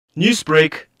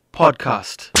Newsbreak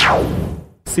Podcast.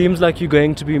 Seems like you're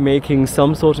going to be making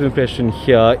some sort of impression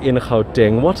here in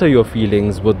Gauteng. What are your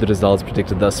feelings with the results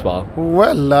predicted thus far?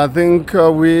 Well, I think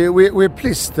we're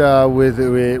pleased with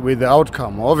the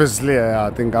outcome. Obviously, I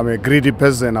think I'm a greedy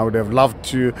person. I would have loved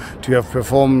to have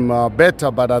performed better,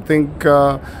 but I think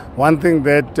one thing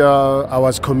that I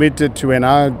was committed to when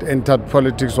I entered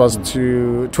politics was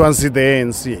to unseat the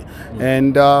ANC.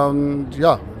 And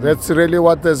that's really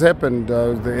what has happened.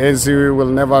 The ANC will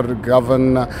never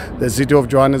govern the City of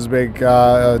Johannesburg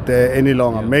any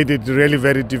longer. Made it really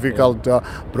very difficult,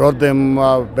 brought them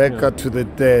back to the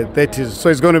 30s. So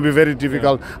it's going to be very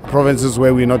difficult provinces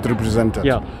where we're not represented.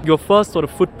 Yeah. Your first sort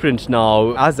of footprint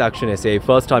now as ActionSA,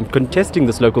 first time contesting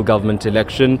this local government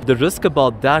election. The risk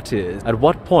about that is, at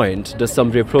what point does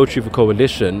somebody approach you for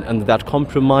coalition and that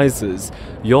compromises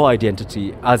your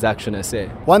identity as ActionSA?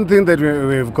 One thing that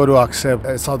we've got to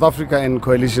accept, South Africa and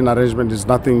coalition arrangement is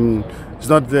nothing. It's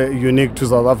not unique to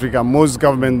South Africa. Most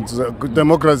governments,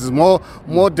 democracies, more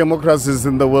democracies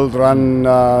in the world run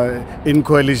in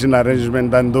coalition arrangement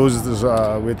than those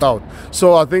without.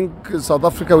 So I think South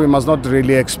Africa, we must not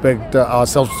really expect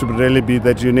ourselves to really be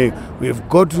that unique. We've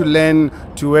got to learn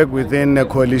to work within a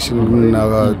coalition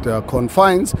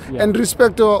confines and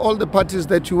respect all the parties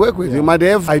that you work with. You might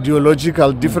have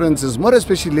ideological differences, more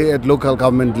especially at local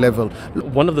government level.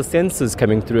 One of the senses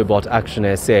coming through about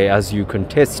ActionSA as you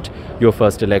contest your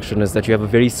first election is that you have a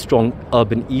very strong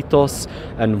urban ethos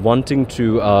and wanting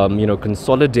to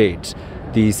consolidate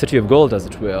the city of gold, as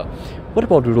it were. What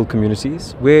about rural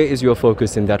communities? Where is your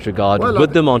focus in that regard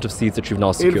with the amount of seats that you've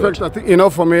now secured? In fact, I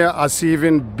think, for me, I see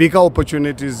even bigger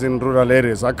opportunities in rural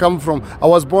areas. I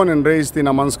was born and raised in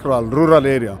Amanskral, rural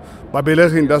area,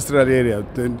 Babelech industrial area.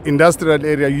 The industrial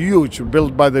area, huge,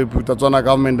 built by the Botswana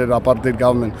government and apartheid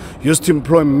government, used to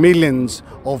employ millions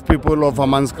of people of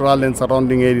Amanskral and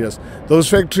surrounding areas. Those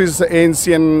factories,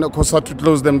 ANC and COSATU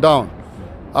closed them down.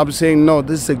 I'm saying, no,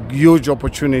 this is a huge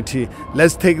opportunity.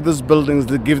 Let's take these buildings,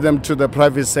 give them to the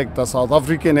private sector, South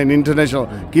African and international.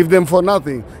 Give them for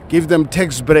nothing. Give them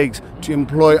tax breaks to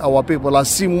employ our people. I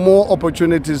see more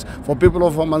opportunities for people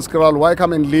of Amanskral. Why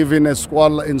come and live in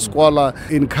squalor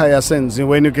in Kaya Sense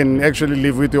when you can actually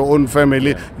live with your own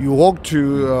family? You walk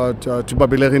to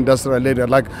Babelech industrial area,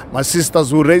 like my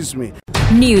sisters who raised me.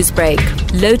 Newsbreak,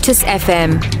 Lotus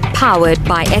FM, powered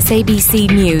by SABC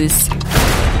News.